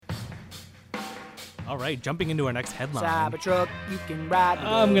All right, jumping into our next headline. Cybertruck, you can ride.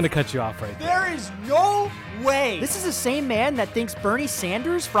 I'm going to cut you off right there. There is no way. This is the same man that thinks Bernie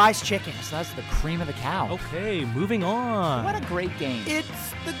Sanders fries chicken. So that's the cream of the cow. Okay, moving on. What a great game. It's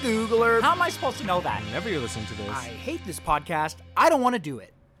the Googler. How am I supposed to know that? Whenever you're listening to this. I hate this podcast. I don't want to do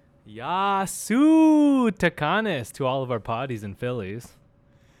it. Yasu Takanis to all of our potties and Phillies.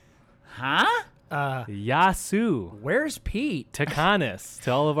 Huh? Yasu Where's Pete? Takanis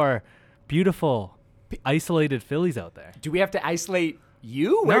to all of our beautiful, isolated Phillies out there. Do we have to isolate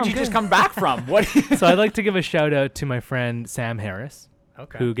you? No, Where'd I'm you just good. come back from? What? So I'd like to give a shout out to my friend Sam Harris,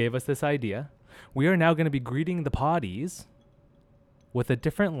 Okay. who gave us this idea. We are now going to be greeting the potties with a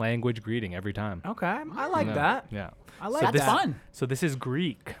different language greeting every time. Okay, I like Yeah. that. Yeah. I like That's that. fun. So this is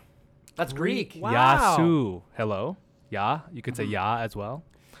Greek. That's Greek. Wow. Yasu. Hello. Ya. You could say ya as well.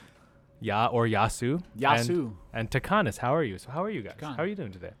 Ya or Yasu. Yasu. And Takanis. How are you? So how are you guys? Takan. How are you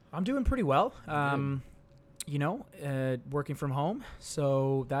doing today? I'm doing pretty well. Working from home,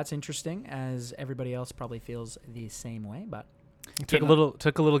 so that's interesting. As everybody else probably feels the same way, but Took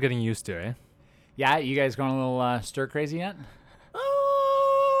a little getting used to, eh? Yeah, you guys going a little stir crazy yet?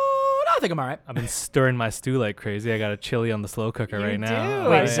 I think I'm all right. I've been stirring my stew like crazy. I got a chili on the slow cooker You right now. do. Oh,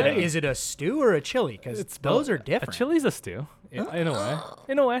 Wait, Wait, yeah. is it a stew or a chili? Because those are different. A chili's a stew, in a way.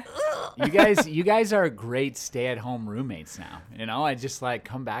 In a way. You guys are great stay-at-home roommates now. You know, I just like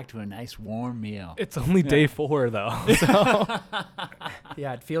come back to a nice warm meal. It's only day 4 though. So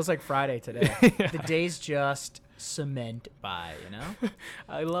Yeah, it feels like Friday today. The days just cement by, you know?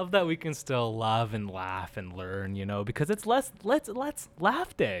 I love that we can still love and laugh and learn, because it's let's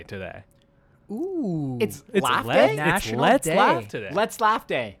laugh day today. Ooh. It's It's laugh let- day. National Let's Day. laugh today. Let's laugh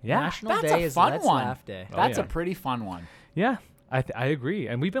day. Yeah. National That's Day a is fun Let's one. Laugh Day. That's yeah. a pretty fun one. Yeah, I agree.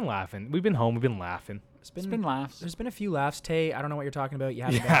 And we've been laughing. We've been home. We've been laughing. It's been laughs. There's been a few laughs, Tay. I don't know what you're talking about. You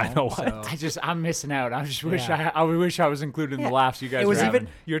haven't Yeah, been I know home, what. so- I'm missing out. I just wish Yeah. I wish I was included in the laughs you guys It was were even-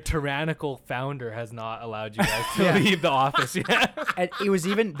 having. Your tyrannical founder has not allowed you guys to Yeah. leave the office yet. And it was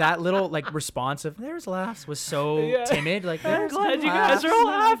even that little response of "there's laughs" was so Yeah. timid. Like I'm there's glad you laughs. guys are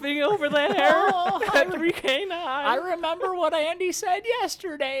laughing over there at 3K9. I remember what Andy said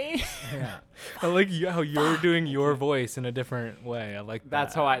yesterday. Yeah. I like how you're doing your voice in a different way. I like that.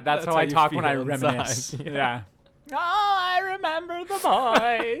 That's how I you talk when I feel reminisce. inside. Yeah. Oh, I remember the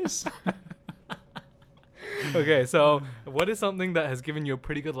boys. Okay, so what is something that has given you a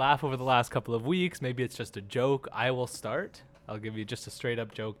pretty good laugh over the last couple of weeks? Maybe it's just a joke. I will start. I'll give you just a straight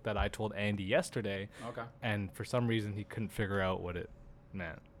up joke that I told Andy yesterday. Okay. And for some reason, he couldn't figure out what it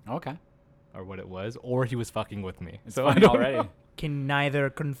meant Okay. or what it was, or he was fucking with me. It's so I funny don't already. know. Can neither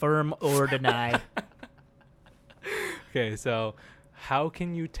confirm or deny. Okay, so how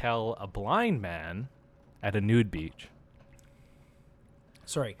can you tell a blind man at a nude beach?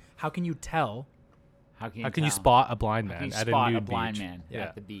 Sorry. How can you tell? How can you How can you tell? spot a blind How man can you at spot a nude a blind beach? man Yeah.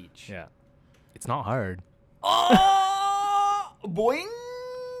 at the beach? Yeah. It's not hard. Oh, boing,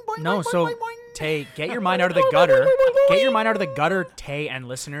 boing. No, boing, so boing, boing. Tay, get your mind out of the gutter. Get your mind out of the gutter, Tay and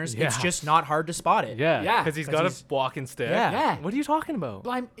listeners. It's Yeah. just not hard to spot it. Yeah. Yeah, Because he's 'cause got he's- a walking stick. Yeah. Yeah. What are you talking about?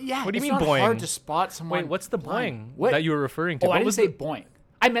 Blind. Yeah. What do you it's mean not boing? hard to spot someone. Wait, what's the blind. boing What? that you were referring to? Oh, What I didn't was say the- boing.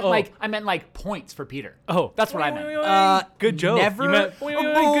 I meant like points for Peter. Oh, That's what I meant. Good joke. Never- You meant,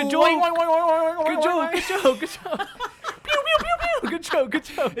 good joke. Good joke. Good joke. Good joke. Pew pew pew pew. Good joke. Good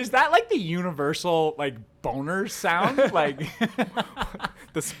joke. Is that like the universal boner sound? Like,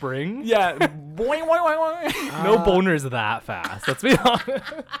 The spring? yeah, boing, boing, boing, boing. No boners that fast. Let's be honest.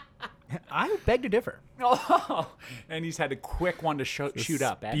 I beg to differ. Oh, and he's had a quick one to shoot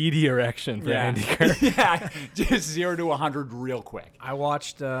up. Eh? Speedy erection for Yeah. Andy Kerr. Yeah, just 0 to 100 real quick. I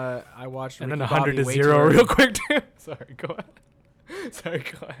watched. And then Ricky 100 Bobby to way 0 too early. real quick too. Sorry, go ahead. Sorry,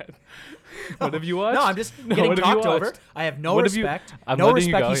 go ahead. What have you watched? No, I'm just No, getting what have you talked over. watched? I have no What have you- respect. I'm No letting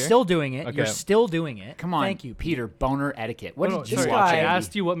you respect. go He's here. still doing it. Okay. You're still doing it. Come on, Thank you, Peter. Boner etiquette. What No, did you sorry, watch? guy- I Andy?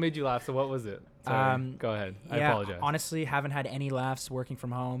 asked you what made you laugh, so what was it? Sorry, go ahead. I Yeah, apologize. honestly, haven't had any laughs working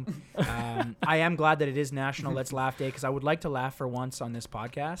from home. I am glad that it is National Let's Laugh Day because I would like to laugh for once on this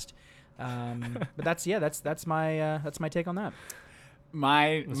podcast. But that's my take on that.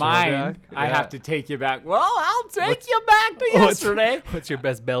 Mine. Jack? I Yeah. have to take you back. Well, I'll take you back to yesterday. What's your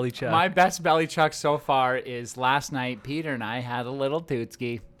best belly chuck? My best belly chuck so far is last night. Peter and I had a little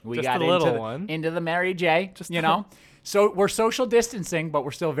tootski. We Just got a little one? into the Mary J. Just you know. So we're social distancing, but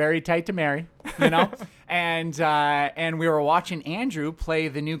we're still very tight to Mary. You know. and we were watching Andrew play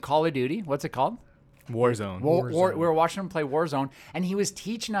the new Call of Duty. What's it called? Warzone. We were watching him play Warzone, and he was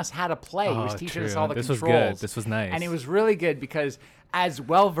teaching us how to play. He was Oh, teaching us true. all the This was controls. good. This was nice. And it was really good because as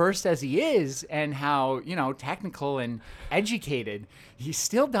well versed as he is and how, technical and educated, he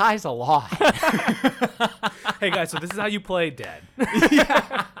still dies a lot. Hey guys, so this is how you play dead.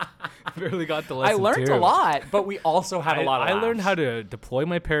 Barely got the I lesson. learned too. a lot, but we also had a lot of I learned laughs. how to deploy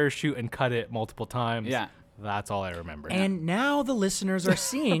my parachute and cut it multiple times. Yeah. That's all I remember. And now the listeners are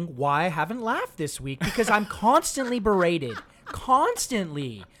seeing why I haven't laughed this week, because I'm constantly berated.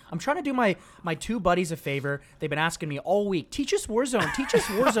 Constantly. I'm trying to do my two buddies a favor. They've been asking me all week, teach us Warzone, teach us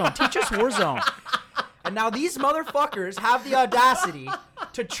Warzone, teach us Warzone. And now these motherfuckers have the audacity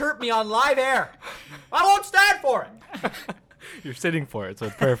to chirp me on live air. I won't stand for it. You're sitting for it, so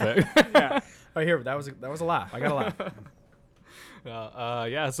it's perfect. Oh, here, that was a laugh. I got a laugh.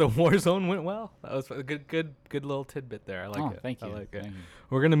 Yeah, so Warzone went well. That was a good little tidbit there. I like it. Thank you. I like it. Thank you.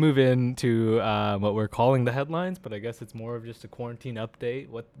 We're gonna move into what we're calling the headlines, but I guess it's more of just a quarantine update.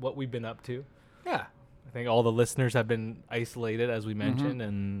 What we've been up to. Yeah. I think all the listeners have been isolated, as we mentioned,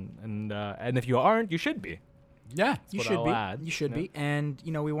 and if you aren't, you should be. Yeah. You what should I'll be. add, You should yeah. be. And,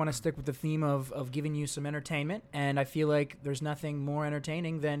 we want to stick with the theme of giving you some entertainment. And I feel like there's nothing more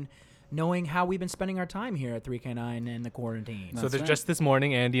entertaining than knowing how we've been spending our time here at 3K9 in the quarantine. So That's there's right. just this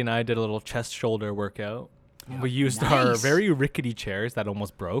morning, Andy and I did a little chest shoulder workout. We used our Nice. very rickety chairs that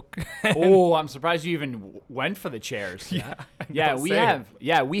almost broke. Oh, I'm surprised you even went for the chairs. Yeah, Don't we say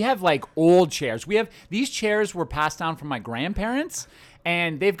it. we have like old chairs. These chairs were passed down from my grandparents,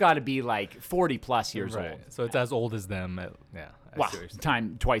 and they've got to be like 40 plus years Right. old. So it's as old as them. I Wow, see what you're saying.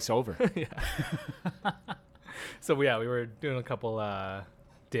 time twice over. So we were doing a couple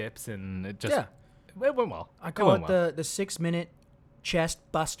dips, and it just Yeah. it went well. I call it the 6-minute chest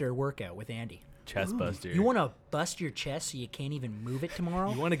buster workout with Andy. chest buster. You want to bust your chest so you can't even move it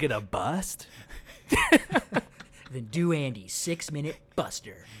tomorrow? You want to get a bust? Then do Andy's 6-minute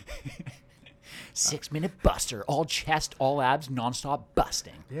buster. 6-minute buster, all chest, all abs, nonstop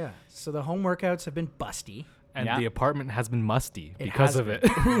busting. Yeah. So the home workouts have been busty. And Yeah. the apartment has been musty It because has of it.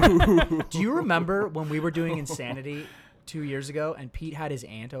 Do you remember when we were doing Insanity 2 years ago and Pete had his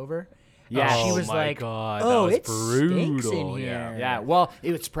aunt over? Yeah. And she Oh was my like, God, "Oh, that was it stinks in brutal, here." yeah. Yeah, well,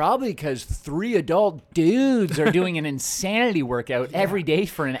 it's probably because 3 adult dudes are doing an insanity workout every day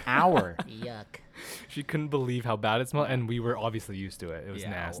for an hour. Yuck. She couldn't believe how bad it smelled, and we were obviously used to it. It was Yeah,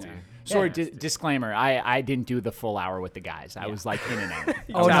 nasty. yeah. Sorry, Yeah. disclaimer. I didn't do the full hour with the guys. I was like in and out.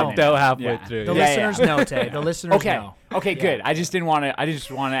 Oh, no. Tapped out halfway Yeah. through. The Yeah. listeners know, Tay. The listeners Okay. know. Okay, good. I just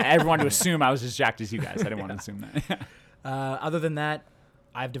want everyone to assume I was as jacked as you guys. I didn't want to assume that. Other than that,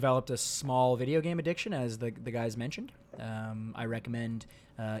 I've developed a small video game addiction, as the guys mentioned. I recommend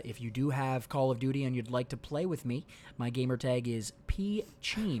if you do have Call of Duty and you'd like to play with me, my gamer tag is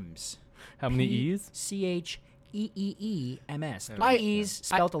PCheems. How many E's? CHEEEMS. I- Three E's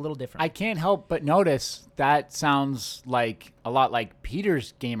spelled a little different. I can't help but notice that sounds like a lot like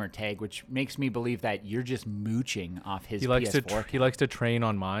Peter's gamer tag, which makes me believe that you're just mooching off his He likes PS4. he likes to train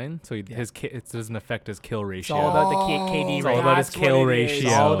on mine, so it doesn't affect his kill it's ratio. all about the KD It's rate. all about his That's kill what it is. ratio.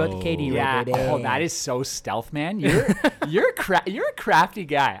 It's all about the KD rate. Yeah. baby. Oh, that is so stealth, man. You're a crafty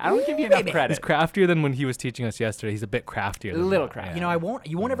guy. I don't give you enough He's credit. craftier than when he was teaching us yesterday. He's a bit craftier. A Than little that. crafty. You know,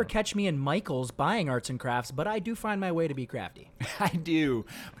 you won't ever catch me in Michael's buying arts and crafts, but I do find my way to be crafty. I do,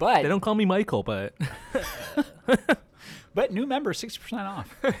 but They don't call me Michael, but new member 60%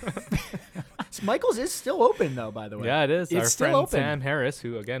 off. Michael's is still open though, by the way. yeah, it is. It's Our still friend open. Sam Harris,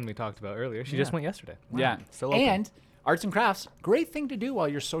 who again we talked about earlier, she just went yesterday. Yeah, still open. and arts and crafts, great thing to do while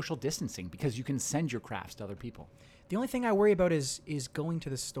you're social distancing because you can send your crafts to other people. The only thing I worry about is going to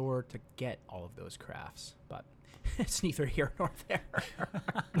the store to get all of those crafts, but it's neither here nor there.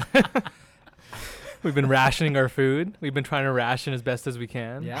 We've been rationing our food. We've been trying to ration as best as we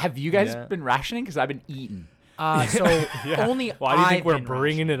can. Yeah. Have you guys Yeah. been rationing? Because I've been eating. So only Why do you think I've we're been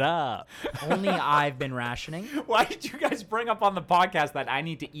bringing it up? only I've been rationing. Why did you guys bring up on the podcast that I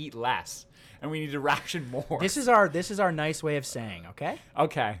need to eat less and we need to ration more? This is our nice way of saying, okay?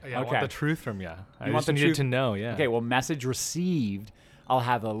 okay. Yeah, I okay. want the truth from you. I want just the needed truth? to know. Yeah. Okay. Well, message received. I'll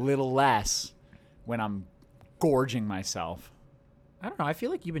have a little less when I'm gorging myself. I don't know. I feel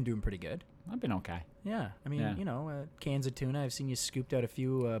like you've been doing pretty good. I've been okay. Yeah. I mean, Yeah. cans of tuna. I've seen you scooped out a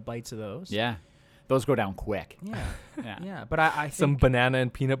few bites of those. Yeah. Those go down quick. Yeah. Yeah. Yeah. But I think Some banana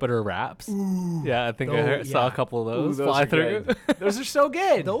and peanut butter wraps. Yeah, I think I saw a yeah. couple of Ooh, those those fly are through. good. Those are so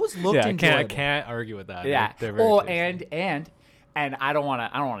good. those looked Yeah, I enjoyable. can't argue with that. Yeah. They're very Oh, tasty. and I don't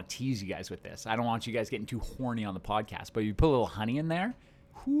want to tease you guys with this. I don't want you guys getting too horny on the podcast. But you put a little honey in there.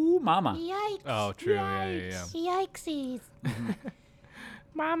 Whoo, mama. Yikes. Oh, true. Yeah. Yikesies.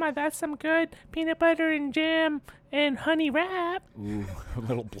 Mama, that's some good peanut butter and jam and honey wrap. Ooh, a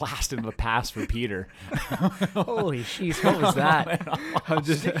little blast into the past for Peter. Holy jeez, what was that? I'm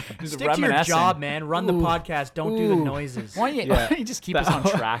just Stick to your reminiscing. job, man. Run the podcast. Don't do the noises. Why don't you just keep us on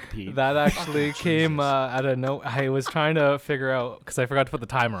track, Pete? That actually came out of no. I was trying to figure out because I forgot to put the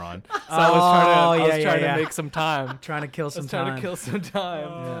timer on. So I was trying to make some time. Trying to kill some Trying time. to kill some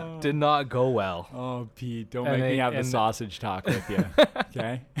time. Did not go well. Oh, Pete, don't And make me they- have the and- sausage talk with you.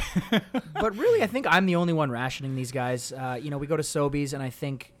 Okay. But really, I think I'm the only one rationing these guys. We go to Sobeys, and I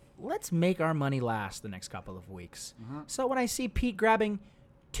think let's make our money last the next couple of weeks. So when I see Pete grabbing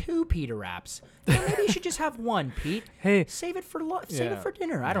 2 pita wraps, maybe you should just have 1, Pete. Hey. Save it for save Yeah. it for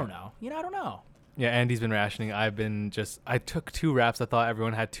dinner. I don't know. I don't know. Yeah, Andy's been rationing. I took 2 wraps. I thought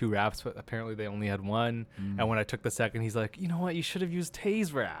everyone had 2 wraps, but apparently they only had 1. And when I took the second, he's like, you know what? You should have used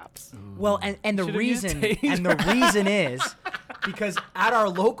Tay's wraps. Well, and the Should've used reason Taser. reason is because at our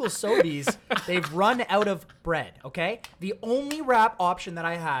local Sobeys, they've run out of bread, okay? The only wrap option that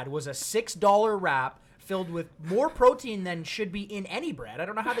I had was a $6 wrap filled with more protein than should be in any bread. I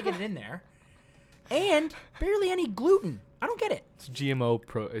don't know how they get it in there. And barely any gluten. I don't get it. It's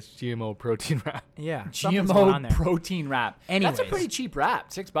GMO protein wrap. Yeah. something's going on GMO there. protein wrap. That's a Anyways. pretty cheap wrap.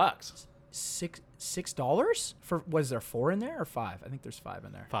 $6. $6 for, was there 4 in there or 5? I think there's 5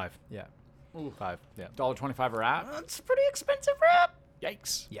 in there. 5. Yeah. 5. Yeah. $1.25 a wrap. That's a pretty expensive wrap.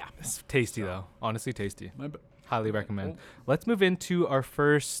 Yikes. Yeah. It's tasty though. Honestly tasty. My b- Highly recommend. Let's move into our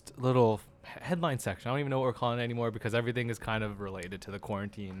first little headline section. I don't even know what we're calling it anymore because everything is kind of related to the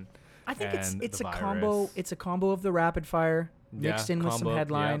quarantine. I think and it's the a combo. virus. It's a combo of the rapid fire mixed in with some combo,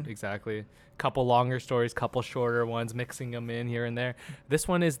 headline. Yeah, exactly. Couple longer stories, couple shorter ones, mixing them in here and there. This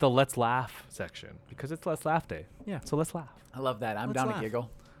one is the Let's Laugh section because it's Let's Laugh Day. Yeah. So let's laugh. I love that. I'm Let's down laugh. to giggle.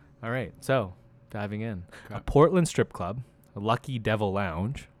 All right. So diving in, Okay. a Portland strip club, a Lucky Devil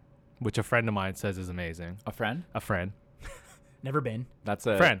Lounge, which a friend of mine says is amazing. A friend? A friend. Never been. That's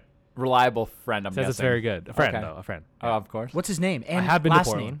a Friend. reliable friend, I'm Says guessing. it's very good. A friend Okay. though. A friend. Oh, of course. What's his name? And I have been to last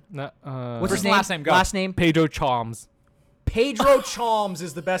Portland. name. What's his First name? last name, go. Last name. Pedro Chalms. Pedro Chalms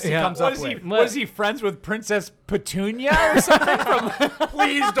is the best he Yeah. comes What up is he? with. Was he friends with Princess Petunia or something?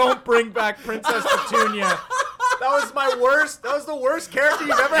 Please don't bring back Princess Petunia. That was my worst. That was the worst character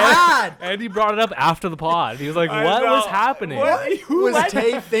you've ever had. And he brought it up after the pod. He was like, I "What know. was happening?" What? Who was let-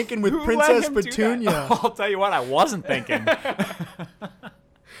 Tay thinking with who let Princess him do that? Petunia? I'll tell you what, I wasn't thinking.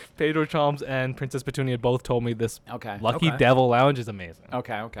 Pedro Chalms and Princess Petunia both told me this Okay. Lucky Okay. Devil Lounge is amazing.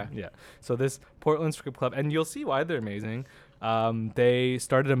 Okay. Yeah. So this Portland Strip Club, and you'll see why they're amazing. They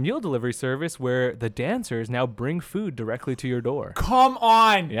started a meal delivery service where the dancers now bring food directly to your door. Come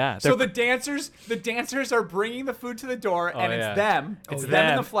on. Yeah, So they're- the dancers are bringing the food to the door, and yeah. it's them. It's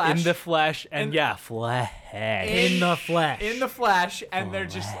them in the flesh. In the flesh, and In- yeah, flesh. In the flesh. In the flesh, and they're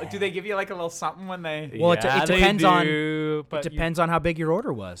just. Do they give you like a little something when they? Well, it Yeah, they depends on- do, but It depends on how big your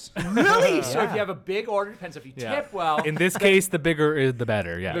order was. Really? So if Yeah. you have a big order, depends if you Yeah. tip well. In this case, the bigger is the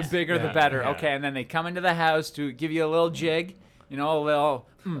better. Yeah. The bigger, the Yeah, better. yeah. Okay, and then they come into the house to give you a little jig. You know, a little.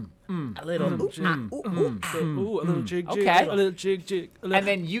 A little. Ooh, a little jig, jig. Okay. A little jig, jig. a little-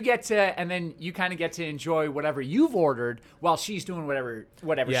 And then you kind of get to enjoy whatever you've ordered while she's doing whatever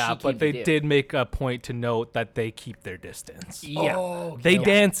yeah, she but came they to do. did make a point to note that they keep their distance. Yeah. Oh, They okay.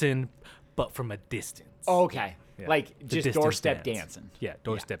 dancing, but from a distance. Okay. Yeah. Like The just distance doorstep dance. dancing. Yeah,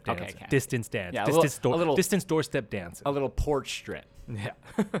 doorstep Okay, dance. okay. Distance dance. Yeah, Distance, a little- distance doorstep dance. A little porch strip. Yeah.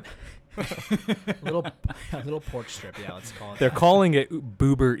 little porch strip. Yeah, let's call it. They're calling it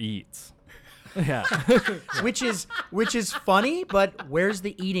Boober Eats. Yeah. Which is funny, but where's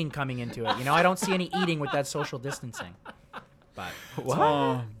the eating coming into it? I don't see any eating with that social distancing. But What?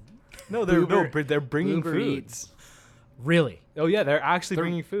 No, they're Boober- they're bringing Uber food. Eats. really, Oh yeah, they're actually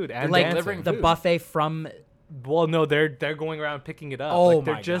bringing food and like dancing. delivering the food. buffet from. Well, no, they're going around picking it up. Oh like,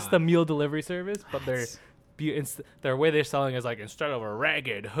 they're my just God. a meal delivery service, but their way they're selling is like instead of a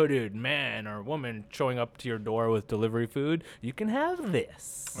ragged, hooded man or woman showing up to your door with delivery food, you can have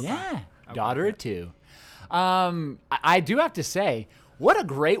this. Yeah. Daughter of two. I do have to say, what a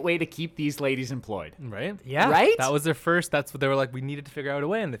great way to keep these ladies employed. Right? Yeah. Right? That was their first. That's what they were like. We needed to figure out a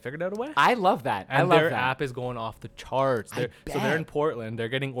way, and they figured out a way. I love that. I And love their that. app is going off the charts. So they're bet. in Portland. They're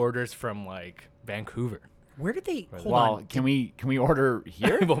getting orders from like Vancouver. Where did they? Hold Well, on. can we order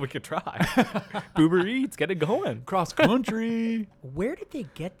here? Well, we could try. Uber Eats, get it going. Cross country. Where did they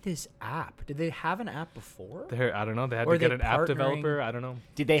get this app? Did they have an app before? I don't know. They had Or to get they an app partnering- developer. I don't know.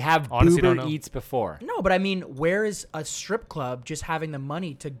 Did they have Honestly, don't Uber know. Eats before? No, but I mean, where is a strip club just having the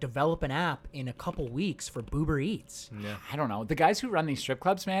money to develop an app in a couple weeks for Boober Eats? Yeah. I don't know. The guys who run these strip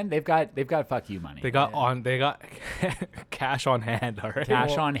clubs, man, they've got fuck you money. They got cash on hand already.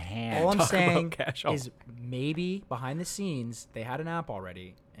 Cash on hand. All I'm Talk about saying cash on. is maybe behind the scenes they had an app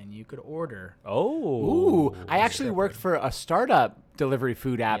already and you could order. Oh. Ooh, I actually worked for a startup delivery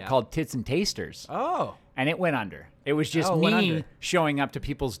food app Yeah. called Tits and Tasters, Oh. and it went under. It was just Oh, it went me under. showing up to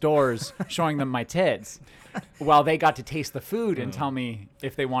people's doors, showing them my tits, while they got to taste the food and tell me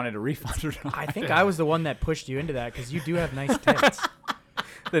if they wanted a refund or not. I think I was the one that pushed you into that because you do have nice tits.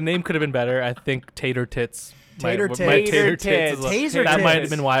 The name could have been better. I think Tater Tits. Tater my Tits. Tater Tater Tits. is a- Tits. That Taser might Tits.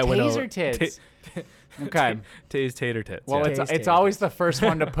 have been why it went over. Taser tits. Okay. Tater Tits. Well, yeah. it's Taste it's it. always the first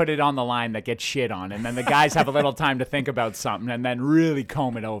one to put it on the line that gets shit on, and then the guys have a little time to think about something and then really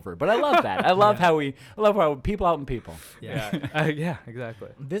comb it over. But I love that. I love how people helping people. yeah. Yeah, exactly.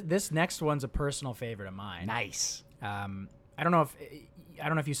 This next one's a personal favorite of mine. Nice. I don't know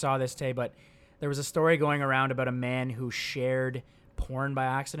if you saw this, Tay, but there was a story going around about a man who shared porn by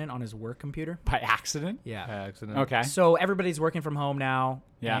accident on his work computer. By accident? Yeah. Accident. Okay. So everybody's working from home now,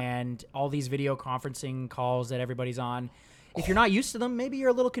 Yeah. and all these video conferencing calls that everybody's on. If you're not used to them, maybe you're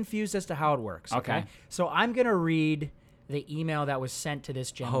a little confused as to how it works. Okay. So I'm gonna read the email that was sent to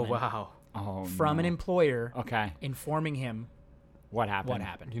this Oh, gentleman wow. Oh, from an no. employer Okay. informing him What happened? what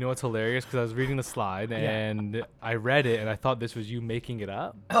happened. You know what's hilarious? Because I was reading the slide and I read it and I thought this was you making it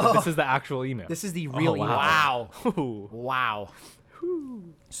up. But this is the actual email. This is the real email. Wow. Ooh. Wow.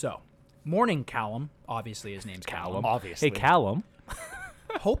 So, morning, Callum. Obviously, his name's Callum. Obviously. Hey, Callum.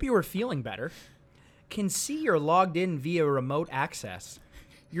 Hope you are feeling better. Can see you're logged in via remote access.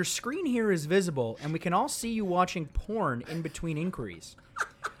 Your screen here is visible, and we can all see you watching porn in between inquiries.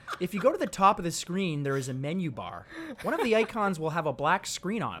 If you go to the top of the screen, there is a menu bar. One of the icons will have a black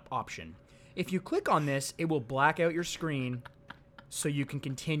screen option. If you click on this, it will black out your screen so you can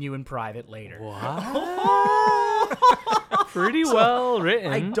continue in private later. Pretty well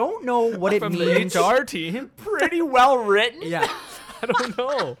written. I don't know what it From means. the HR team. Pretty well written. Yeah. I don't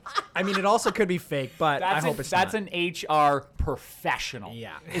know. I mean, it also could be fake, but I hope it's that's not. an HR professional.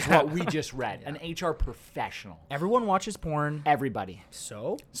 Yeah. Is what we just read. An HR professional. Everyone watches porn, Everybody.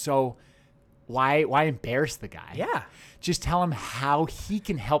 so So why embarrass the guy? yeah. Just tell him how he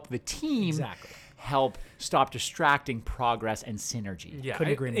can help the team Exactly. help stop distracting progress and synergy. Yeah,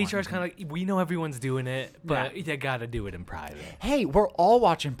 Couldn't agree more. HR's kind of like, we know everyone's doing it, but you gotta do it in private. Hey, we're all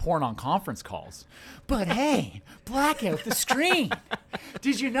watching porn on conference calls. But hey, black out the screen.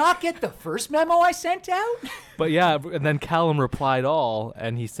 Did you not get the first memo I sent out? But yeah, and then Callum replied all,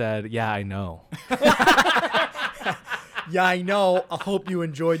 and he said, "Yeah, I know." Yeah, I know. I hope you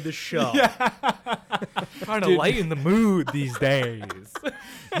enjoyed the show. Trying to lighten the mood these days.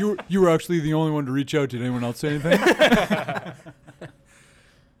 You were actually the only one to reach out. Did anyone else say anything?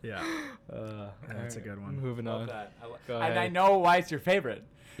 Yeah. That's a good one. Moving on. Go And I ahead. know why it's your favorite.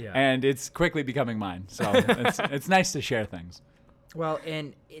 Yeah. And it's quickly becoming mine. So it's nice to share things. Well,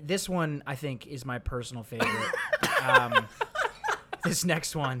 and this one I think is my personal favorite. This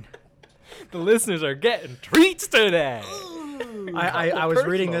next one, The listeners are getting treats today. I was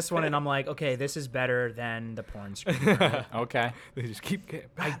reading personal this one and I'm like, okay, this is better than the porn screen. Okay. They just keep getting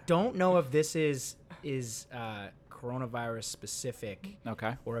I don't know if this is coronavirus specific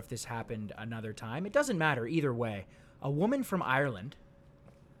Okay. or if this happened another time. It doesn't matter either way. A woman from Ireland.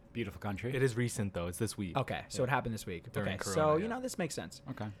 Beautiful country. It is recent though. It's this week. Okay, so it happened this week. During Okay, Corona, so yeah. this makes sense.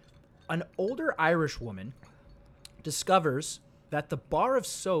 Okay. An older Irish woman discovers that the bar of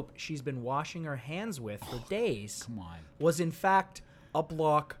soap she's been washing her hands with for days Come on. was in fact a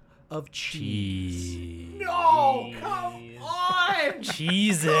block of cheese. No, come on.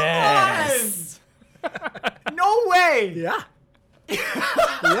 Jesus. No way. Yeah.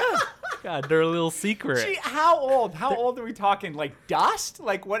 God, they're a little secret. Gee, how old? How old are we talking? Like dust?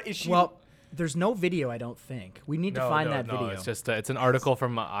 Like what is she? Well, there's no video, I don't think. We need to find that video. It's just it's an article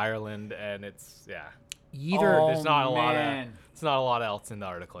from Ireland, and it's Either Oh, There's not a lot of man. it's not a lot else in the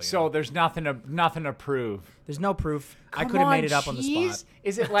article. you so know? there's nothing to prove. there's no proof. I Come could have made on, it up on the cheese? spot.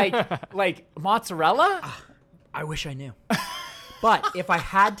 Is it like mozzarella? I wish I knew. But if I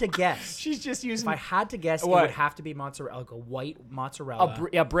had to guess, She's just if using I had to guess, What? it would have to be mozzarella, like a white mozzarella,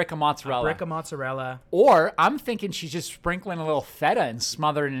 a brick of mozzarella. brick of mozzarella. Or I'm thinking she's just sprinkling a little feta and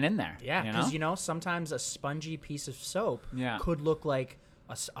smothering it in there. Yeah, you because know? sometimes a spongy piece of soap Yeah. could look like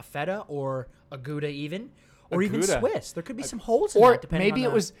a feta or a Gouda even, or even Gouda. Swiss. There could be some holes in Or that depending maybe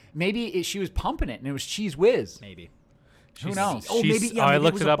on it was she was pumping it and it was cheese whiz. maybe. Who knows? Oh, maybe- yeah, I maybe it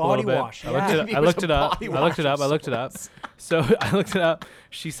looked was it a up a little body bit. wash. I Yeah. looked it up. Maybe I it was looked a it up. body I looked it wash up. of I looked it up. So I looked it up.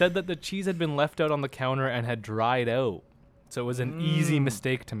 She said that the cheese had been left out on the counter and had dried out. So it was an easy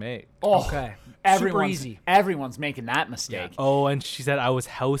mistake to make. Oh, Okay. Everyone's, Super easy. Everyone's making that mistake. Oh, and she said I was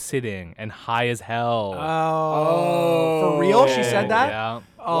house sitting and high as hell. Oh, for real? She said that? Yeah.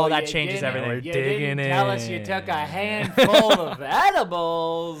 Oh, Well, that you changes didn't- everything. We're You digging didn't tell us you in. took a handful of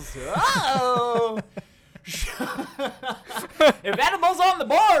edibles. Oh. If edibles on the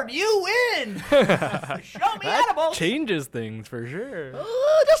board, you win. Show me That edibles. changes things for sure.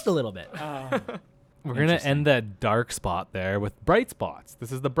 Just a little bit. We're going to end that dark spot there with bright spots.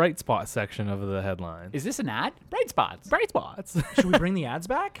 This is the bright spot section of the headline. Is this an ad? Bright spots. bright spots? Should we bring the ads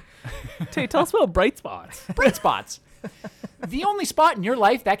back? Tell us about bright spots. Bright spots. The only spot in your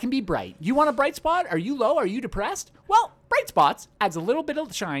life that can be bright. You want a bright spot? Are you low? Are you depressed? Well, Bright Spots adds a little bit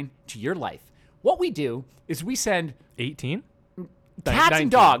of shine to your life. What we do is we send 18? cats 19.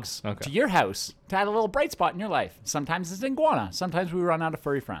 and dogs Okay. to your house to add a little bright spot in your life. Sometimes it's an iguana. Sometimes we run out of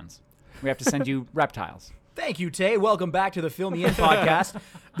furry friends. We have to send you reptiles. Thank you, Tay. Welcome back to the Fill Me In podcast.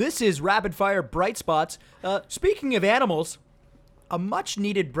 This is Rapid Fire Bright Spots. Speaking of animals, a much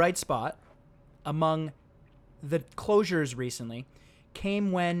needed bright spot among the closures recently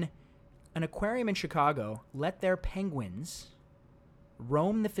came when an aquarium in Chicago let their penguins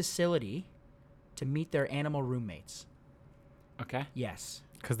roam the facility to meet their animal roommates. Okay. Yes.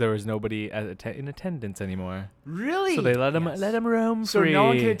 Because there was nobody in attendance anymore. Really? So they let him roam So free. no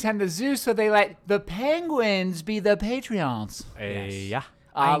one could attend the zoo, so they let the penguins be the Patreons. Yeah.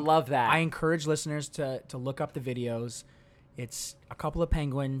 I love that. I encourage listeners to look up the videos. It's a couple of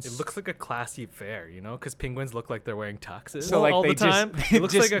penguins. It looks like a classy affair, you know, because penguins look like they're wearing tuxes So, like, all they the time. just- It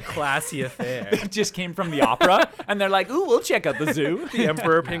looks just- like a classy affair. It just came from the opera, and they're like, "Ooh, we'll check out the zoo." The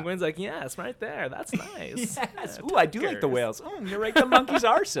emperor penguin's like, yes, right there. That's nice. Yes. Ooh, I do like the Tuckers. whales. You're right. The monkeys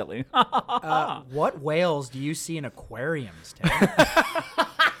are silly. What whales do you see in aquariums,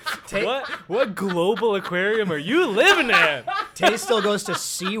 Tay? What global aquarium are you living in? Tay still goes to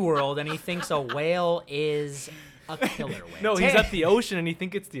SeaWorld and he thinks a whale is a killer whale. No, he's at the ocean and he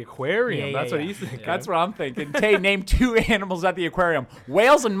think it's the aquarium. Yeah, That's yeah, what yeah. he's thinking. That's what I'm thinking. Tay, name 2 animals at the aquarium: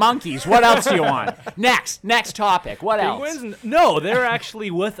 whales and monkeys. What else do you want? Next topic. What else? Penguins? No, they're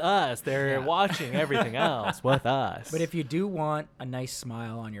actually with us. They're watching everything else with us. But if you do want a nice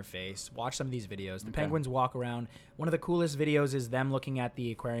smile on your face, watch some of these videos. The penguins walk around. One of the coolest videos is them looking at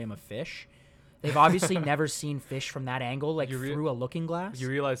the aquarium of fish. They've obviously never seen fish from that angle, like through a looking glass. you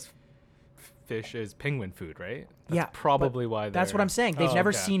realize fish is penguin food, right? Yeah, That's probably but why. That's what I'm saying. They've Oh, never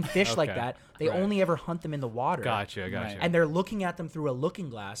okay. seen fish like Okay. that. They Right. only ever hunt them in the water. Gotcha. Right. And they're looking at them through a looking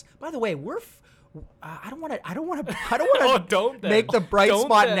glass. By the way, I don't want to Oh, don't then. make the bright Don't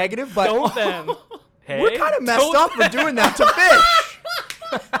spot then. negative, but don't then. Hey, we're kind of messed don't up for doing that to fish.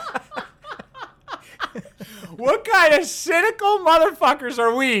 What kind of cynical motherfuckers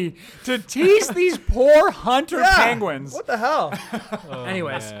are we to tease these poor hunter penguins? What the hell? Oh,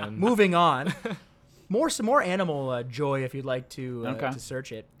 Anyways, man. moving on. Some more animal joy if you'd like to Okay. to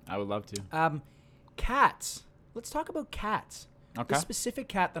search it. I would love to. Cats. Let's talk about cats. Okay. The specific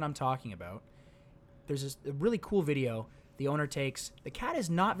cat that I'm talking about. There's a really cool video the owner takes. The cat is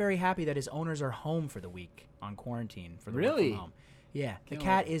not very happy that his owners are home for the week on quarantine for the work Really? from home. Yeah, the Can't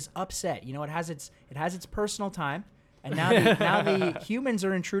cat is upset. You know, it has its personal time, and now the humans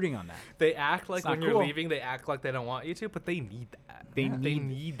are intruding on that. They act like It's not when you're cool. leaving, they act like they don't want you to, but they need that. They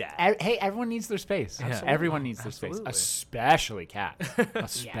need that. Hey, everyone needs their space. Absolutely. Everyone needs their space, Absolutely. especially cats,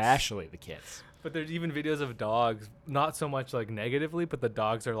 especially the kids. But there's even videos of dogs, not so much like negatively, but the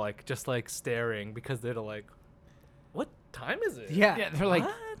dogs are like just like staring because they're like, "What time is it?" Yeah, they're like,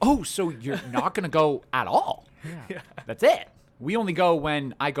 What? "Oh, so you're not gonna go at all? Yeah. That's it. We only go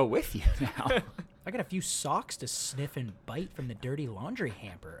when I go with you now." I got a few socks to sniff and bite from the dirty laundry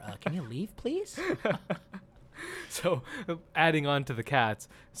hamper. Can you leave, please? So, adding on to the cats.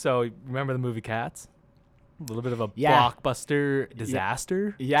 So, remember the movie Cats? A little bit of a Yeah. blockbuster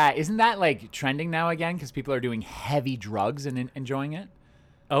disaster. Yeah, isn't that like trending now again? Because people are doing heavy drugs and enjoying it.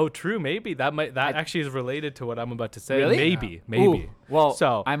 Oh, true. Maybe that actually is related to what I'm about to say. Really? Maybe. Ooh, well,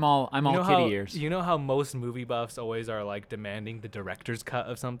 so I'm all you know kitty how, ears. You know how most movie buffs always are like demanding the director's cut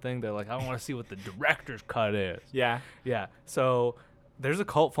of something? They're like, I want to see what the director's cut is. Yeah. Yeah. So there's a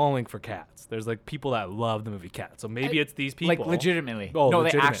cult following for Cats. There's like people that love the movie Cats. So maybe it's these people. Like legitimately. Oh, no, they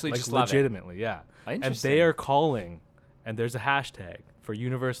legitimate, actually like just love it. legitimately, yeah. And Interesting. they are calling, and there's a hashtag for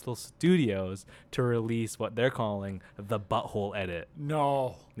Universal Studios to release what they're calling the butthole edit.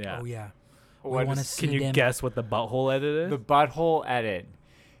 No. Yeah. Oh yeah. What we want to is- see Can you them. guess what the butthole edit is? The butthole edit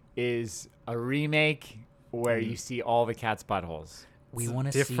is a remake where you see all the cat's buttholes. We want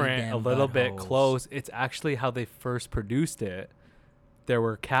to see different, them a little bit buttholes. close. It's actually how they first produced it. there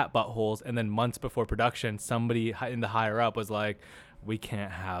were cat buttholes, and then months before production, somebody in the higher up was like, we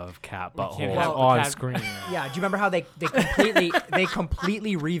can't have cat can't buttholes have on cat- screen. Yeah, do you remember how they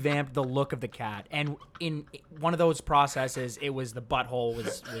completely revamped the look of the cat? And in one of those processes, it was the butthole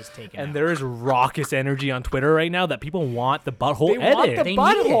was taken And out. there is raucous energy on Twitter right now that people want the butthole They want edited. the They need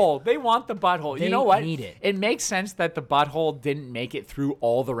butthole. They want the butthole. They You know what? need it. It makes sense that the butthole didn't make it through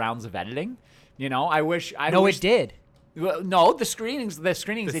all the rounds of editing. You know, I wish. No, it did. Well, no, the screenings, it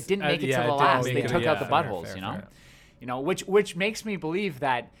didn't make it yeah, to it the didn't last. make They it, took out the yeah. buttholes. Fair, you know, fair. you know, which makes me believe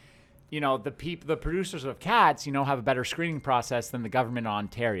that, you know, the producers of Cats, you know, have a better screening process than the government of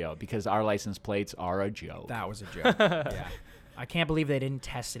Ontario because our license plates are a joke. That was a joke. Yeah. I can't believe they didn't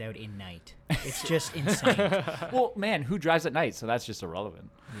test it out in night. It's just insane. Well, man, who drives at night? So that's just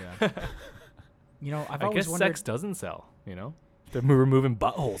irrelevant. Yeah. You know, I've I always guess wondered. sex doesn't sell, you know? They're removing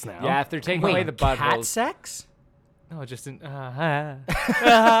buttholes now. Yeah, if they're taking Wait, away the cat buttholes. sex? No, just in.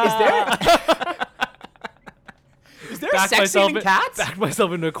 Is there Backed sex myself in in- cats? Backed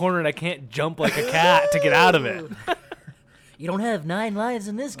myself into a corner and I can't jump like a cat to get out of it. You don't have 9 lives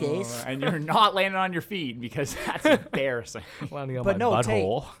in this case. And you're not landing on your feet because that's embarrassing. Landing on But my no, Tate,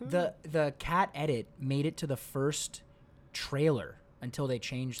 butthole. the cat edit made it to the first trailer until they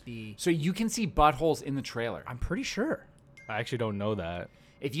changed the. So you can see buttholes in the trailer. I'm pretty sure. I actually don't know that.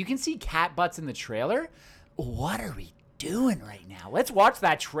 If you can see cat butts in the trailer, what are we doing right now? Let's watch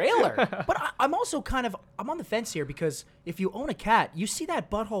that trailer. But I'm also I'm on the fence here because if you own a cat, you see that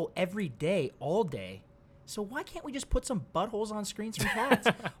butthole every day, all day. So why can't we just put some buttholes on screens from cats?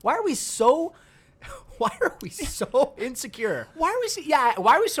 Why are we so insecure? Why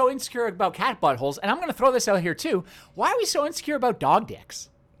are we so insecure about cat buttholes? And I'm going to throw this out here too. Why are we so insecure about dog dicks?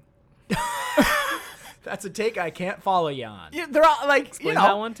 That's a take I can't follow you on. Yeah, they're all like, Explain you know,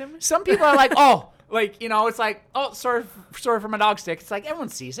 that one to me? some people are like, oh, like, you know, it's like, oh, sorry for my dog stick. It's like everyone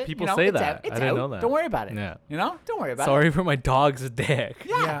sees it. People you know, say it's that. Out. It's I didn't out. know that. Don't worry about it. Yeah. You know, don't worry about it. Sorry for my dog's dick.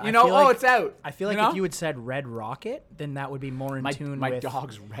 Yeah, I you know, feel like- it's out. I feel like know? if you had said Red Rocket, then that would be more in tune my with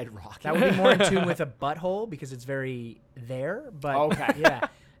dog's red rocket. that would be more in tune with a butthole because it's very there. But Okay. yeah,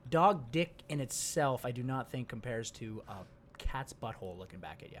 dog dick in itself, I do not think compares to a cat's butthole. Looking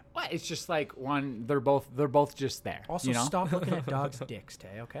back at you. What? It's just like one. They're both just there. Also, you know? stop looking at dogs' dicks,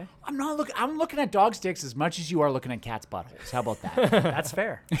 Tay. Okay, I'm not looking. I'm looking at dog sticks as much as you are looking at cats' buttholes. How about that? that's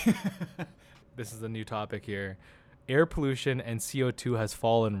fair. This is a new topic here. Air pollution and CO2 has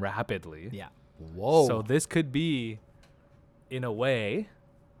fallen rapidly. Yeah. Whoa. So this could be, in a way,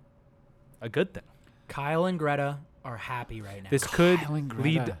 a good thing. Kyle and Greta are happy right now. This could Kyle and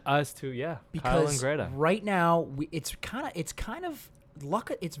lead Greta. us to Kyle and because Greta. right now it's kind of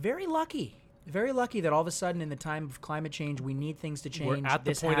luck. It's very lucky that all of a sudden in the time of climate change we need things to change. We're at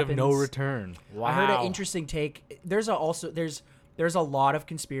the This point of no happens. return. wow. I heard an interesting take. There's a lot of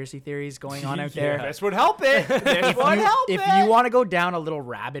conspiracy theories going on out there. This would help it. This would help If it. you want to go down a little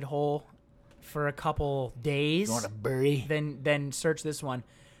rabbit hole for a couple days, You want to bury? then search this one.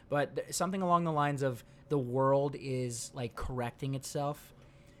 But something along the lines of the world is like correcting itself.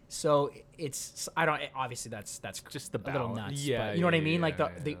 So it's obviously that's Just the a little balance. nuts. Yeah, but you know what I yeah, mean? Like yeah,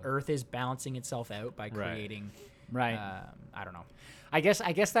 the yeah. Earth is balancing itself out by Right. creating. Right. I don't know. I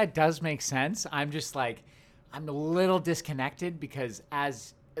guess that does make sense. I'm just like, I'm a little disconnected because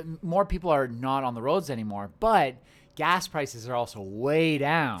as more people are not on the roads anymore, but gas prices are also way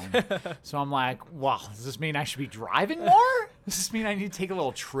down. So I'm like, wow, does this mean I should be driving more? Does this mean I need to take a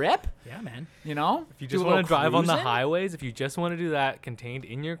little trip? Yeah, man. You know? If you Do just a want to little drive on the cruising? highways, if you just want to do that contained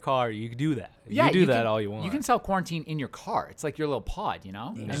in your car, you can do that. Yeah, you do that can- all you want. You can self quarantine in your car. It's like your little pod, you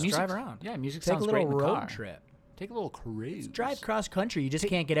know? You And just music- drive around. Yeah, music Take a sounds little great in the road car. trip. Take a little cruise. Drive cross country. You just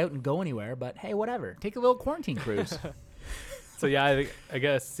can't get out and go anywhere. But hey, whatever. Take a little quarantine cruise. So yeah, I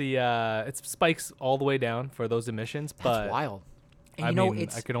guess it spikes all the way down for those emissions, That's but wild. And I you know, mean,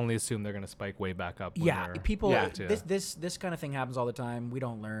 it's I could only assume they're gonna spike way back up. When yeah. we're People. back to- This kind of thing happens all the time. We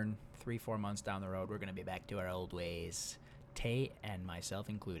don't learn 3-4 months down the road. We're gonna be back to our old ways. Tay and myself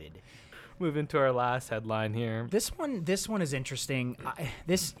included. move into our last headline here. This one is interesting.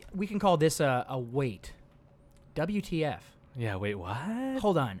 We can call this a wait. WTF? Yeah, wait, what?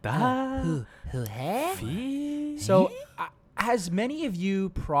 Hold on. Da- Who? Fee- So, as many of you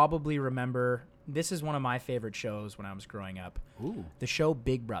probably remember, this is one of my favorite shows when I was growing up. Ooh. The show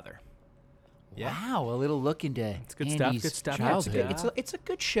Big Brother. Wow, a little look into It's good stuff, Andy's good stuff. Yeah, it's, childhood. it's a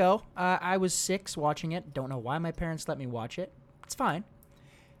good show. I was 6 watching it. Don't know why my parents let me watch it. It's fine.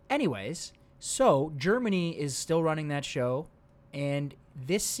 Anyways, so Germany is still running that show, and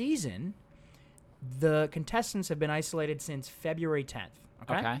this season, the contestants have been isolated since February 10th.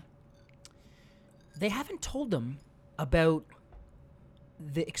 Okay. Okay. They haven't told them about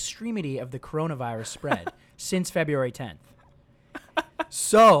the extremity of the coronavirus spread since February 10th.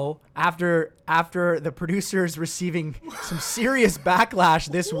 So after the producers receiving some serious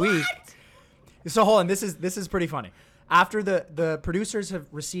backlash this week, so hold on, this is pretty funny. After the producers have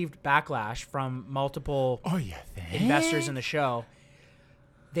received backlash from multiple investors in the show,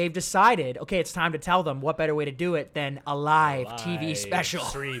 they've decided, okay, it's time to tell them what better way to do it than a live TV special.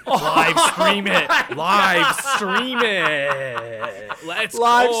 Live stream it. Live stream it. Let's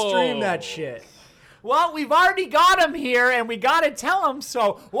Live go. stream that shit. Well, we've already got him here, and we got to tell him,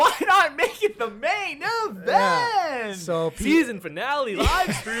 so why not make it the main event? Yeah. So Season finale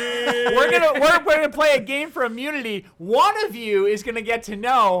live stream. We're gonna play a game for immunity. One of you is gonna get to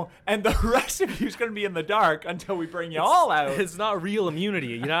know, and the rest of you is gonna be in the dark until we bring you all out. It's not real immunity.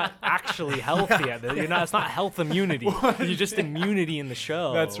 You're not actually healthy at it. It's not health immunity. You're just immunity in the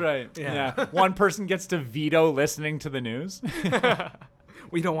show. That's right. Yeah. Yeah. One person gets to veto listening to the news.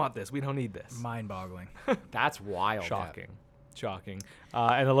 We don't want this. We don't need this. mind-boggling. That's wild. Shocking.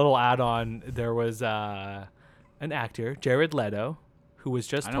 And a little add-on, there was an actor, Jared Leto, who was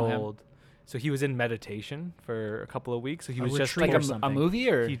just I know him. told. So he was in meditation for a couple of weeks. So he A was just retreat Like or a something. movie,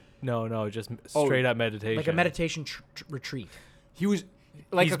 or no, just straight up meditation. Like a meditation retreat. he was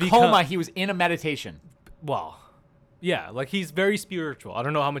like He's a become- coma. He was in a meditation. Well, yeah, like he's very spiritual. I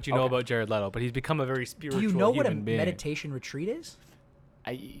don't know how much you know Okay. about Jared Leto, but he's become a very Do spiritual you know what a human being. meditation retreat is?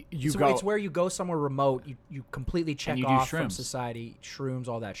 It's It's where you go somewhere remote. You completely check you do off from shrooms. society, shrooms,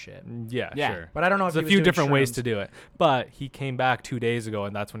 all that shit. Yeah, Yeah. sure. But I don't know if There's he a was few doing different ways shrooms. to do it. But he came back 2 days ago,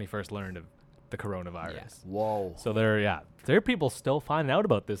 and that's when he first learned of the coronavirus. Whoa. So there are people still finding out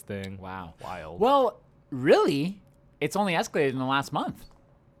about this thing. Wow. Wild. Well, really, it's only escalated in the last month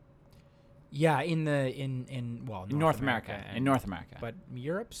Yeah, in North America. and- In North America. But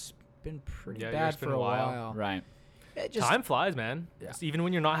Europe's been pretty Yeah, bad Europe's for been a a while. while. right. It just Time flies, man. Just even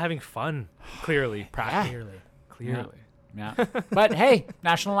when you're not having fun. Clearly, practically. clearly. Clearly. Yeah. But hey,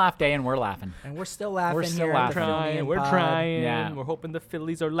 National Laugh Day, and we're laughing. And we're still laughing We're still here. laughing. At the Filmy and We're Pod. trying. Yeah. We're hoping the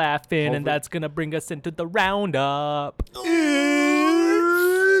Phillies are laughing, and Hopefully. that's gonna bring us into the roundup.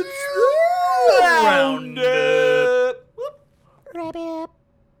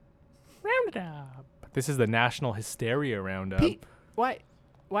 Roundup. This is the National Hysteria Roundup. Pete, why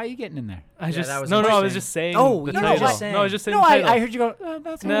are you getting in there? I Yeah, just that was I was interesting. just saying. Oh, the you were title. just saying. No, I was just saying. No, the title. I heard you go.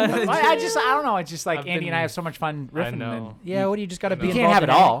 That's No, I don't know. It's just like I've Andy and been- I have so much fun riffing. I know. and- Yeah, what do you just got to be? You can't involved have in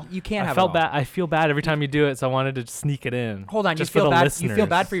it all. You can't I have felt it all. bad. I feel bad every time you do it, so I wanted to sneak it in. Hold on, just you feel for the bad. listeners. You feel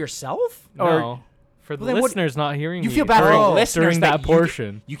bad for yourself? No, for the then what- listeners not hearing You me feel bad for during, the listeners during that you-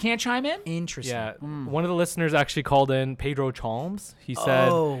 portion. You can't chime in. Interesting. Yeah, one of the listeners actually called in, Pedro Chalms. He said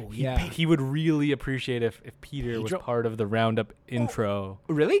Oh, yeah. he would really appreciate if Peter was Pedro- part of the roundup intro.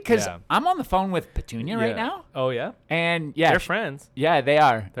 Really? Because Yeah. I'm on the phone with Petunia right Yeah. now, Oh yeah, and yeah, they're friends. yeah, they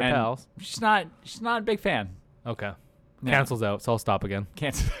are. They're And pals. She's not a big fan. Okay, Yeah. cancels out, so I'll stop again.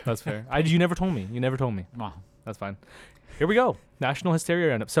 Can't. That's fair. You never told me. You never told me. Well, That's fine. Here we go. National Hysteria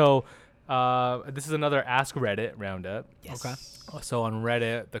Roundup. So this is another Ask Reddit Roundup. Yes. Okay. So on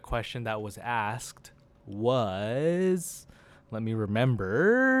Reddit, the question that was asked was, let me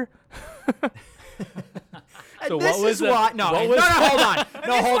remember. So this what was is the- why. No, what no, was- no, hold on.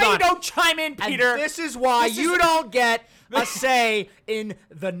 No, This hold way on. You don't chime in, And Peter. this is why This you is- don't get a say in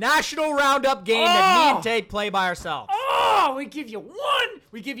the national roundup game that me and Tate play by ourselves. Oh, we give you one.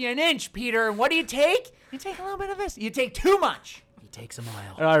 We give you an inch, Peter. And what do you take? You take a little bit of this. You take too much. He takes a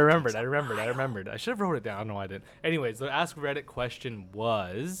mile. Oh, I remembered. I should have wrote it down. No, I didn't. Anyways, the Ask Reddit question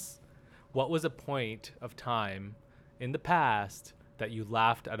was, what was a point of time in the past that you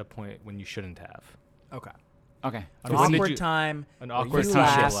laughed at a point when you shouldn't have? Okay. Okay. An when did awkward you- time. An where awkward you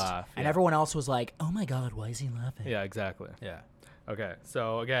time to laughed, laugh, and yeah. everyone else was like, "Oh my God, why is he laughing?" Yeah, exactly. Yeah. Okay,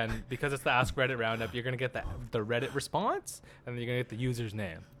 so again, because it's the Ask Reddit Roundup, you're gonna get the Reddit response, and then you're gonna get the user's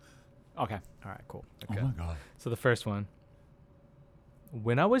name. Okay. All right. Cool. Okay. God. So the first one.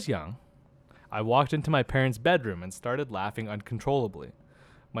 When I was young, I walked into my parents' bedroom and started laughing uncontrollably.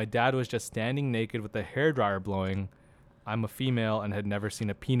 My dad was just standing naked with a hairdryer blowing. I'm a female and had never seen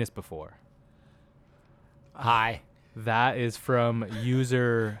a penis before. Hi. That is from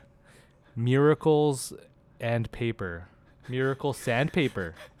user Miracles and Paper. Miracle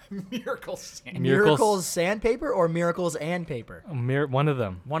Sandpaper. Miracle Sand. Miracles sandpaper or miracles and paper? One of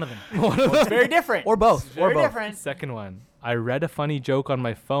them. One of them. It's very different. Or both. It's Or very both. different. Second one. I read a funny joke on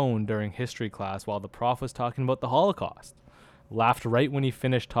my phone during history class while the prof was talking about the Holocaust. Laughed right when he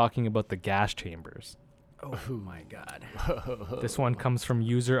finished talking about the gas chambers. Oh my God. This one comes from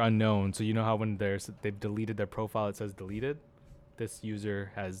user unknown. So you know how when they've deleted their profile, it says deleted? This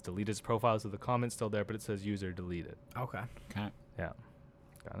user has deleted his profile, so the comment's still there, but it says user deleted. Okay. Okay. Yeah.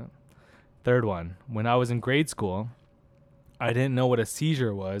 Third one, when I was in grade school, I didn't know what a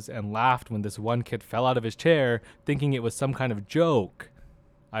seizure was and laughed when this one kid fell out of his chair thinking it was some kind of joke.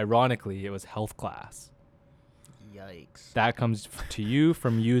 Ironically, it was health class. Yikes. That comes to you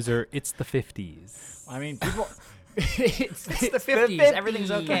from user It's the 50s. I mean, people. it's the 50s.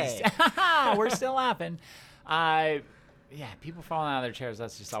 Everything's okay. We're still laughing. Yeah, people falling out of their chairs.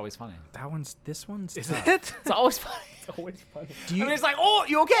 That's just always funny. This one's Is tough. it? It's always funny. It's always funny. Do you, I mean, it's like, oh,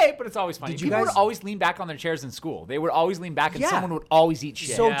 you okay? But it's always funny. Did you People guys- would always lean back on their chairs in school. They would always lean back, and Yeah. someone would always eat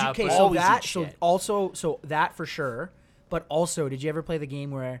shit. So Yeah, okay, but- so Always that eat so shit. also so that for sure. But also, did you ever play the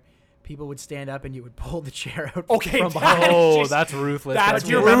game where people would stand up and you would pull the chair out Okay, from that- behind? Oh, just- that's ruthless. that's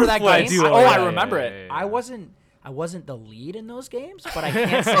Do you remember that ruthless. game? I do. Oh, I yeah, remember yeah, it. yeah, yeah. I wasn't the lead in those games, but I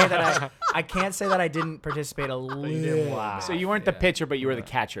can't say that I can't say that I didn't participate a little. Wow. So you weren't the pitcher, but you were the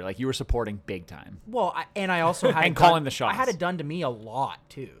catcher. Like you were supporting big time. Well, I also had And it calling done, the shots. I had it done to me a lot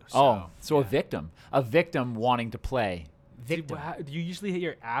too. So a victim wanting to play. victim. Do you usually hit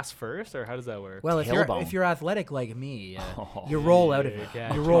your ass first, or how does that work? Well, Tailbone. if you're athletic like me, Oh, you roll out of it.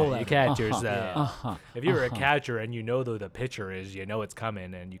 catch- You roll out. You of it. catch yourself. Uh-huh. If you're a catcher and you know who the pitcher is, you know it's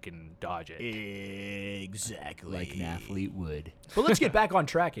coming and you can dodge it. Exactly. Like an athlete would. But let's get back on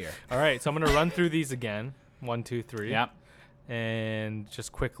track here. All right, so I'm gonna run through these again. 1, 2, 3. Yep. And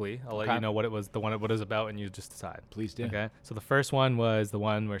just quickly, I'll let Okay. you know what it was, what it was about, and you just decide. Please do. Okay. So the first one was the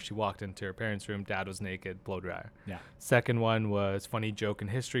one where she walked into her parents' room. Dad was naked, blow dryer. Yeah. Second one was funny joke in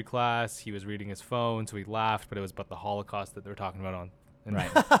history class. He was reading his phone, so he laughed, but it was about the Holocaust that they were talking about on.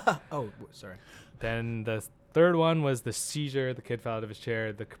 Right. Sorry. Then the third one was the seizure. The kid fell out of his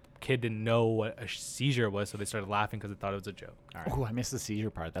chair. The kid didn't know what a seizure was, so they started laughing because they thought it was a joke. All right. Oh, I missed the seizure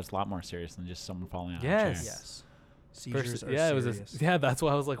part. That's a lot more serious than just someone falling out Yes. of a chair. Yes. Seizures First, are yeah, serious. yeah. That's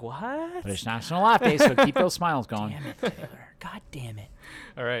why I was like, what? But it's National Laugh Day, so keep those smiles going. Damn it, Taylor. God damn it.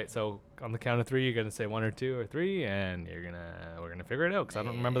 All right, so on the count of 3, you're gonna say 1 or 2 or 3, and we're gonna figure it out because I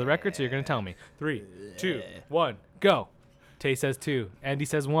don't remember the record, so you're gonna tell me. 3, 2, 1, go. Tay says 2. Andy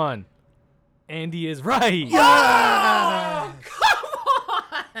says 1. Andy is right.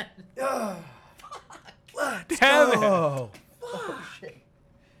 Damn it. Oh.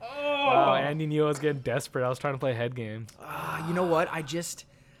 Wow, Andy knew I was getting desperate. I was trying to play head games. You know what?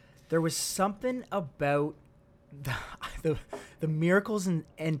 There was something about the miracles and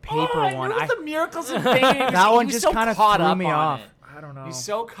paper one. the miracles and things. That one just kind of threw me off. I don't know. He's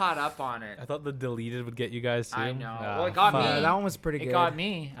so caught up on it. I thought the deleted would get you guys too. I know. Ah, Well, it got fuck. me. that one was pretty It good. got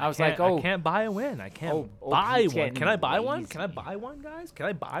me. I was Can't- like, oh, I can't buy a win. I can't Oh, buy he's one. getting Can I buy one? Can I lazy. buy one, guys? Can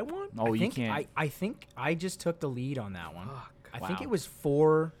I buy one? oh, you think can't. I think I just took the lead on that one. I think Wow. it was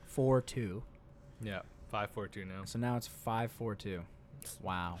 4-4-2. Yeah, 5-4-2 now. So now it's 5-4-2.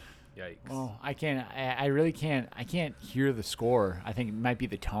 Wow. Yikes. Oh, I can't. I really can't. I can't hear the score. I think it might be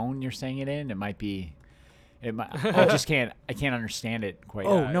the tone you're saying it in. It might be. It might. I just can't. I can't understand it quite.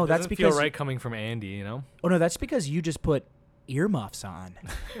 Oh, Yeah, no, it that's doesn't because- feel right coming from Andy. You know, Oh no, that's because you just put earmuffs on.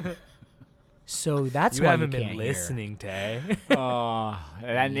 So that's you why haven't you been can't listening, Tay.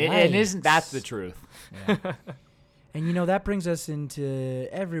 And isn't that the Yikes. truth? Hear. And you know that brings us into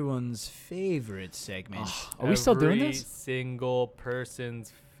everyone's favorite segment. Are we still doing Every this? single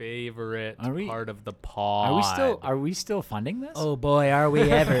person's favorite Are we- part of the pod. Are we still funding this? Oh boy, are we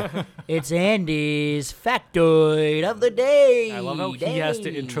ever! It's Andy's factoid of the day. I love how he has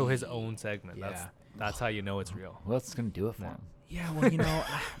to intro his own segment. Yeah. That's how you know it's real. Well, that's gonna do it for him. Yeah, well, you know,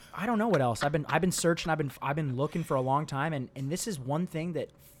 I don't know what else. I've been searching. I've been looking for a long time, and this is one thing that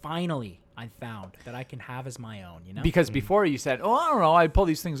finally I found that I can have as my own. You know. Because before you said, "Oh, I don't know, I'd pull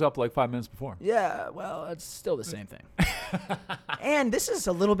these things up like 5 minutes before." Yeah, well, it's still the same thing. And this is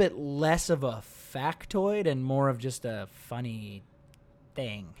a little bit less of a factoid and more of just a funny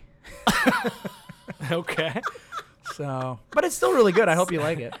thing. Okay. So, but it's still really good. I hope you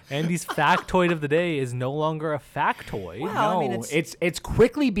like it. Andy's factoid of the day is no longer a factoid. Well, I mean, No, it's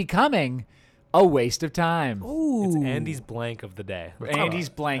quickly becoming a waste of time. Ooh. It's Andy's blank of the day. Andy's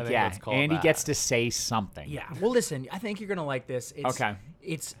I blank. think Yeah, let's call Andy that. gets to say something. Yeah. Well, listen. I think you're gonna like this. It's, Okay.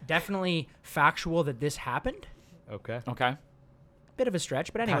 It's definitely factual that this happened. Okay. Okay. Bit of a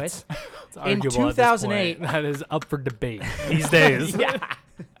stretch, but anyways. It's In arguable at this 2008 point. That is up for debate these days. Yeah.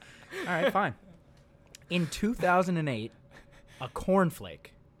 All right, fine. In 2008, a cornflake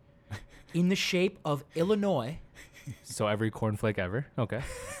in the shape of Illinois. So every cornflake ever. Okay.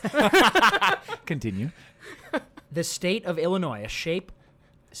 Continue. The state of Illinois,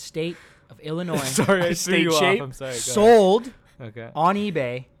 state of Illinois, Sorry, I threw State you shape. off. I'm sorry. Go sold ahead. Okay. on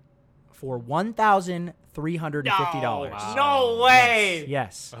eBay for $1,350. Wow. No way.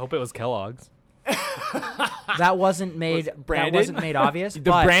 Yes. I hope it was Kellogg's. That wasn't made. That branded? wasn't made obvious. The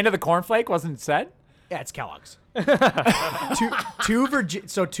but brand of the cornflake wasn't said? Yeah, it's Kellogg's.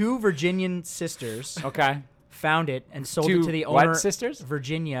 two Virginian sisters Okay. found it and sold Two it to the what owner. sisters?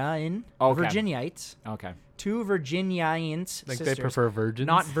 Virginiaites. Okay. Two Virginians Like sisters. they prefer virgins.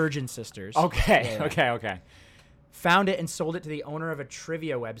 Not virgin sisters. Okay. Yeah. Okay. Found it and sold it to the owner of a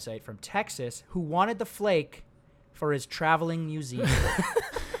trivia website from Texas who wanted the flake for his traveling museum.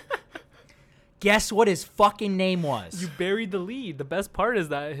 Guess what his fucking name was? You buried the lead. The best part is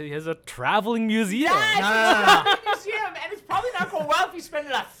that he has a traveling museum. No. Museum, and it's probably not going well if he's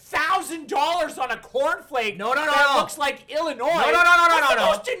spending $1,000 on a cornflake. No. That looks like Illinois. No. That's the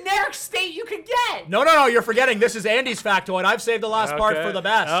most generic state you could get. No. You're forgetting. This is Andy's factoid. I've saved the last part Okay. for the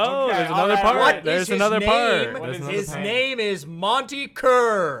best. Oh, Okay, there's all another right. part. What There's is his another name? part. What There's is another His part. name is Monty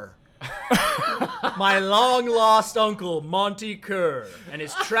Kerr. My long lost uncle, Monty Kerr, and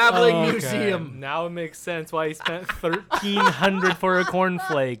his traveling Okay. museum. Now it makes sense why he spent $1,300 for a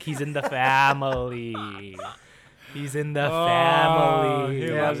cornflake. He's in the family. He's in the family.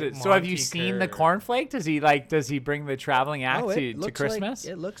 He loves it. So have you Monty seen the Kerr. cornflake? Does he bring the traveling act to Christmas?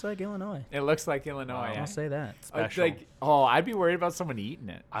 It looks like Illinois. It looks like Illinois. Wow. Yeah. I'll say that. Special. I'd be worried about someone eating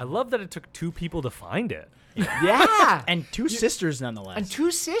it. I love that it took two people to find it. Yeah. And two sisters, nonetheless. And two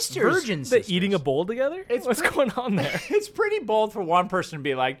sisters. virgin They sisters. eating a bowl together? What's going on there? It's pretty bold for one person to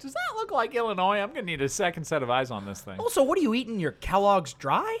be like, does that look like Illinois? I'm going to need a second set of eyes on this thing. Also, what are you eating? Your Kellogg's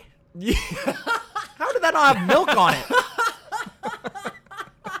Dry? Yeah. How did that not have milk on it?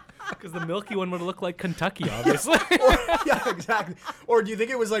 Because the milky one would look like Kentucky, obviously. Yeah, exactly. Or do you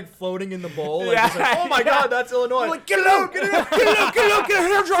think it was like floating in the bowl? Like, Yeah. it's like, oh my God, that's Illinois. Like, get it out, get it out, get it out, get it out, get a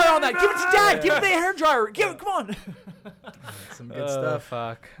hair dryer on that. Give it to Dad. Give it the hair dryer. Give it, come on. Some good stuff.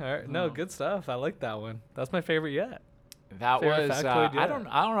 Fuck. All right. No, good stuff. I like that one. That's my favorite yet. That Favorite was, factoid I yet. don't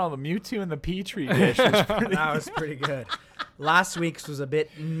know, the Mewtwo and the Petri dish was pretty. That was pretty good. Last week's was a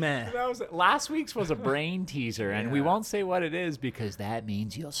bit meh. Last week's was a brain teaser, and we won't say what it is because that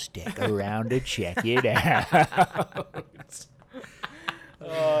means you'll stick around to check it out.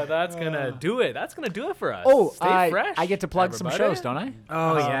 Oh, that's gonna do it. That's gonna do it for us. Oh, Stay fresh. I get to plug some everybody. shows, don't I?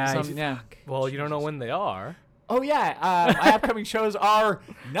 Oh, yeah. Yeah. Well, you don't know when they are. Oh yeah. My upcoming shows are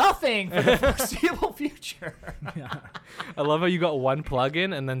nothing for the foreseeable future. I love how you got one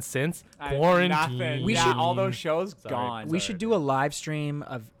plug-in and then since I- quarantine. nothing. We Yeah, should- all those shows Sorry. gone. We should do a live stream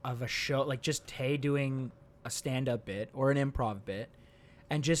of a show, like just Tay doing a stand-up bit or an improv bit,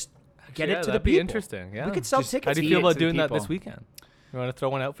 and just get Yeah, it to the that'd people. be interesting. Yeah. We could sell Just- How tickets. do you feed feel it about to the doing that people. this weekend? You want to throw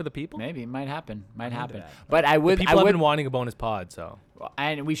one out for the people? Maybe it might happen. Might into happen. that. But I would. People I have would. been wanting a bonus pod, so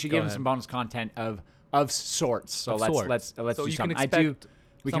And we should Go give them ahead. some bonus content of sorts. So Of let's sorts. let's so do you something. can I do. expect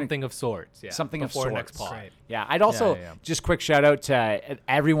We can something of sorts. Yeah. something of before sorts. next pod. Right. Yeah, I'd also yeah. just quick shout out to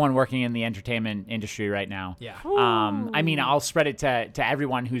everyone working in the entertainment industry right now. Yeah. I mean, I'll spread it to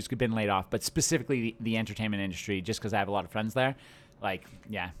everyone who's been laid off, but specifically the entertainment industry, just because I have a lot of friends there. Like,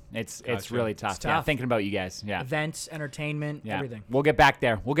 yeah, it's Gotcha. really tough. It's Yeah, tough. thinking about you guys. Yeah. Events, entertainment, Yeah. everything. We'll get back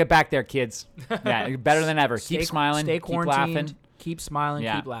there. We'll get back there, kids. Yeah, better than ever. Keep smiling. Stay keep quarantined. laughing. Keep smiling.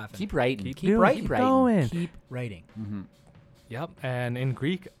 Yeah. Keep laughing. Keep writing. Keep Keep doing- writing. keep writing. going. Keep writing. Yep. And in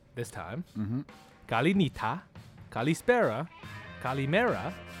Greek this time, Kalinita, Kalispera,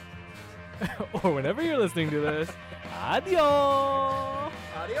 Kalimera, or whenever you're listening to this, adios.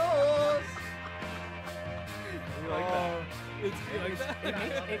 Adios. You like that? You like that?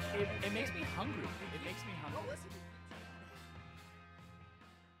 It makes me hungry. It makes me hungry.